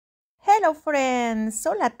Hello friends,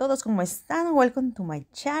 hola a todos, ¿cómo están? Welcome to my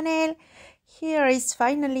channel. Here is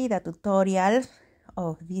finally the tutorial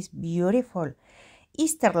of this beautiful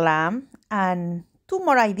Easter lamp and two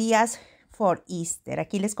more ideas for Easter.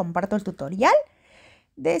 Aquí les comparto el tutorial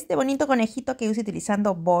de este bonito conejito que uso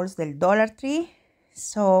utilizando balls del Dollar Tree.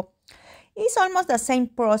 So it's almost the same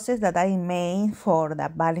process that I made for the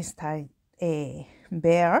Valentine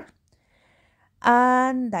bear.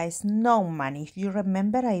 And the snowman, if you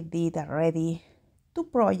remember, I did already 2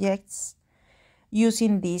 projects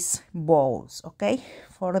using these balls, okay?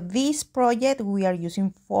 For this project, we are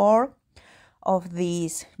using 4 of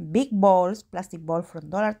these big balls, plastic balls from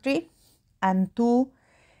Dollar Tree, and 2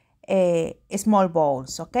 small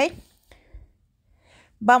balls, okay?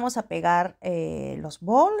 Vamos a pegar los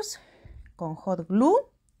balls con hot glue.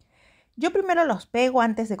 Yo primero los pego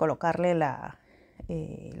antes de colocarle las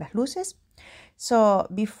luces. So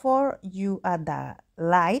before you add the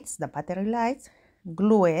lights, the battery lights,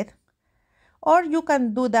 glue it, or you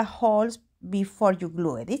can do the holes before you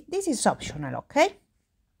glue it. This is optional, okay?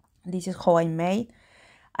 This is how I made.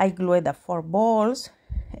 I glued the 4 balls.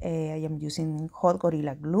 I am using hot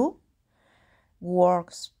Gorilla glue.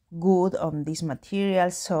 Works good on this material,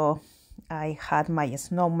 so I had my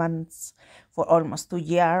snowmans for almost 2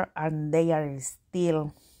 years, and they are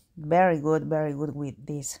still very good with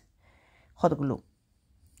this hot glue.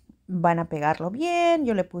 Van a pegarlo bien.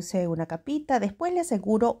 Yo le puse una capita, después le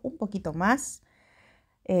aseguro un poquito más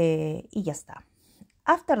y ya está.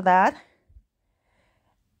 After that,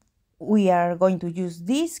 we are going to use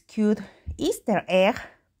this cute Easter egg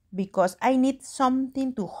because I need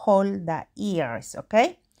something to hold the ears,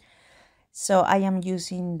 okay? So I am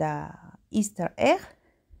using the Easter egg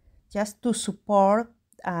just to support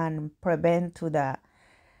and prevent to the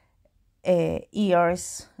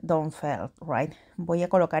ears don't fall, right? Voy a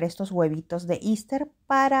colocar estos huevitos de Easter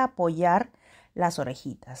para apoyar las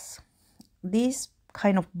orejitas. This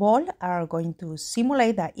kind of ball are going to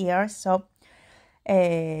simulate the ears, so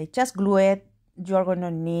just glue it. You're going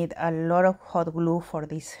to need a lot of hot glue for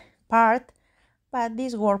this part, but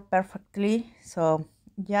this works perfectly, so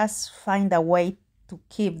just find a way to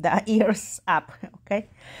keep the ears up, ¿ok?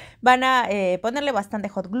 Van a ponerle bastante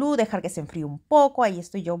hot glue, dejar que se enfríe un poco. Ahí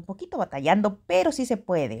estoy yo un poquito batallando, pero sí se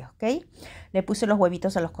puede, ¿ok? Le puse los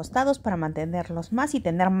huevitos a los costados para mantenerlos más y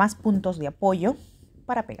tener más puntos de apoyo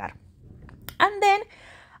para pegar. And then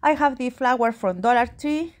I have the flower from Dollar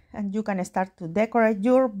Tree, and you can start to decorate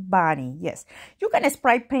your bunny. Yes, you can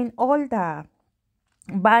spray paint all the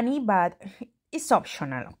bunny, but it's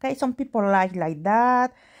optional, okay? Some people like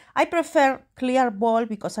that. I prefer clear ball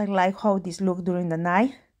because I like how this looks during the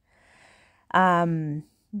night.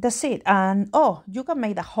 That's it. And oh, you can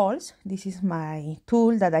make the holes. This is my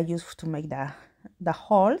tool that I use to make the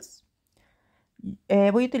holes.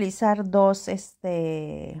 Voy a utilizar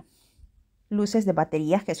 2 luces de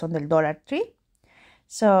baterías que son del Dollar Tree.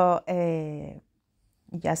 So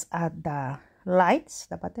just add the lights,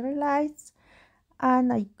 the battery lights,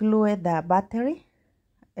 and I glue the battery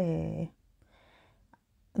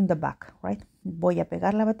in the back, right? Voy a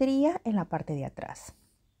pegar la batería en la parte de atrás.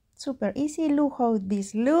 Super easy. Look how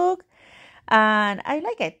this look, and I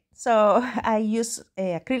like it. So I use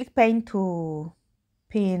acrylic paint to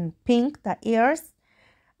pink the ears,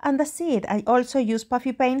 and that's it. I also use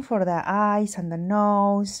puffy paint for the eyes and the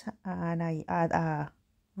nose, and I add a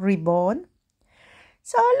ribbon.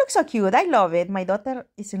 So it looks so cute. I love it. My daughter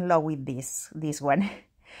is in love with this one.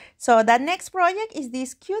 So the next project is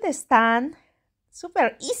this cute stand.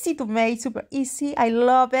 Super easy to make, super easy. I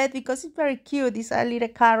love it because it's very cute. It's a little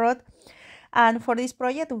carrot. And for this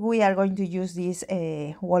project, we are going to use these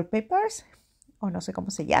wallpapers, o no sé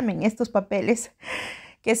cómo se llamen, estos papeles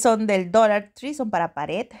que son del Dollar Tree, son para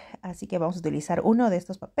pared. Así que vamos a utilizar uno de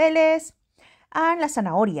estos papeles. Ah, las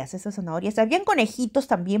zanahorias, estas zanahorias. Habían conejitos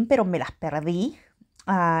también, pero me las perdí.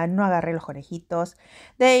 No agarré los conejitos.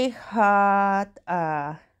 They had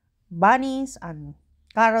bunnies and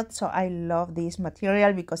carrots, so I love this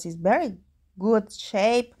material because it's very good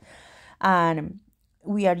shape, and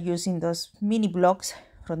we are using those mini blocks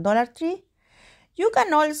from Dollar Tree. You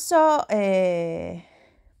can also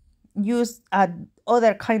use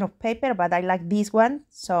other kind of paper, but I like this one.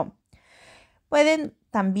 So pueden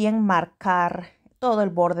también marcar todo el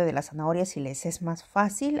borde de la zanahoria si les es más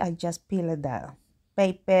fácil. I just peel the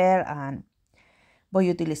paper, and voy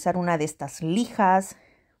a utilizar una de estas lijas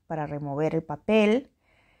para remover el papel.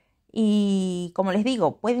 Y como les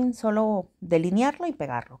digo, pueden solo delinearlo y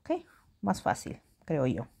pegarlo, ¿ok? Más fácil, creo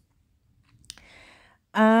yo.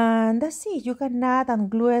 And that's it. You can add and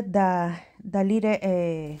glue the little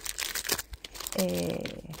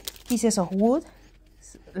pieces of wood.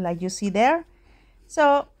 like you see there.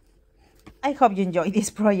 So I hope you enjoy this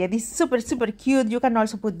project. It's super cute. You can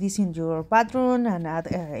also put this in your bathroom and add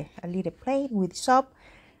a little plate with soap.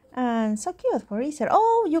 And so cute for Easter.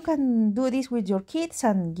 Oh, you can do this with your kids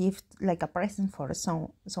and give like a present for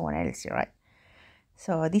someone else, right?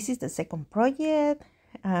 So this is the second project,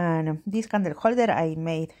 and this candle holder I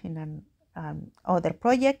made in an other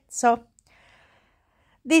project. So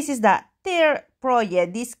this is the third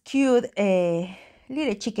project. This cute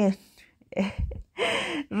little chicken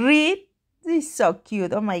wreath. This is so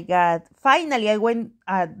cute. Oh my god! Finally, I went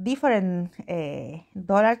at different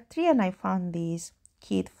Dollar Tree and I found this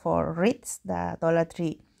kit for wreaths. The Dollar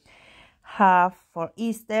Tree have for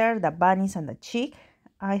Easter, the bunnies and the chick.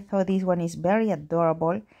 I thought this one is very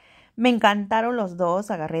adorable. Me encantaron los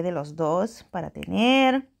dos, agarré de los dos para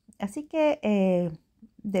tener. Así que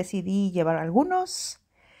decidí llevar algunos.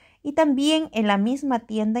 Y también en la misma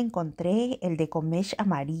tienda encontré el Decor mesh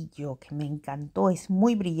amarillo, que me encantó, es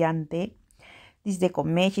muy brillante. This Decor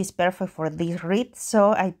mesh is perfect for this wreath,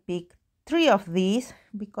 so I picked 3 of these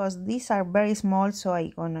because these are very small, so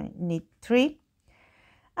I'm gonna need 3.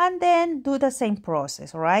 And then do the same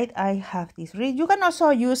process, right? I have this wreath. You can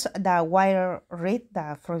also use the wire wreath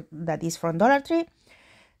that is from Dollar Tree.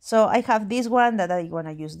 So I have this one that I want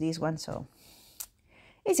to use this one, so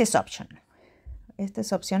this is optional. Este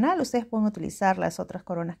es opcional. Ustedes pueden utilizar las otras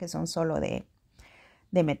coronas que son solo de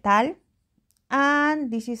metal. And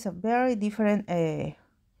this is a very different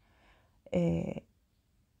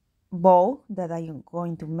bow that I am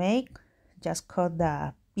going to make. Just cut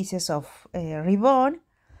the pieces of ribbon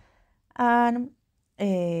and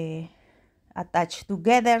attach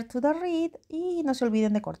together to the wreath. Y no se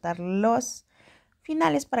olviden de cortar los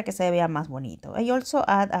finales para que se vea más bonito. I also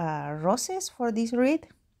add roses for this wreath.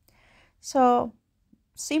 So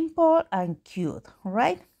simple and cute,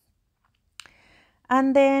 right?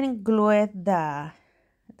 And then glued the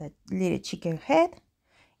little chicken head.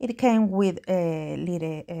 It came with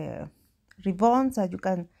little ribbons that you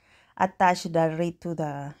can attach the wreath to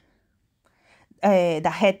the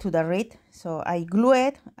head to the wreath. So I glue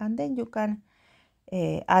it, and then you can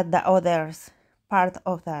add the other part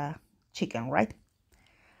of the chicken, right?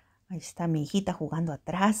 Ahí está mi hijita jugando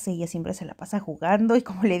atrás. Ella siempre se la pasa jugando, y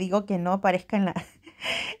como le digo que no aparezca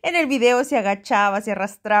en el video, se agachaba, se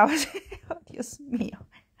arrastraba. Oh, Dios mío.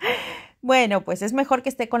 Bueno, pues es mejor que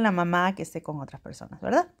esté con la mamá que esté con otras personas,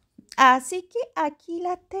 ¿verdad? Así que aquí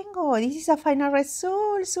la tengo. This is a final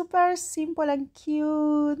result. Super simple and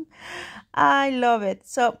cute. I love it.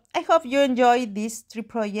 So I hope you enjoyed these 3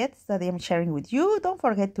 projects that I am sharing with you. Don't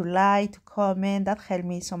forget to like, to comment. That helps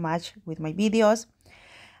me so much with my videos.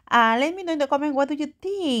 Let me know in the comment, what do you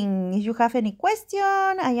think? If you have any question,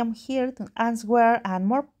 I am here to answer, and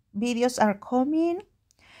more videos are coming.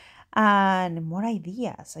 And more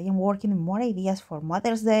ideas. I am working on more ideas for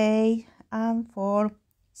Mother's Day and for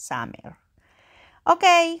summer.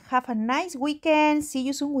 Okay, have a nice weekend. See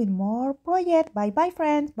you soon with more projects. Bye bye,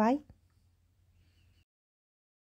 friends. Bye.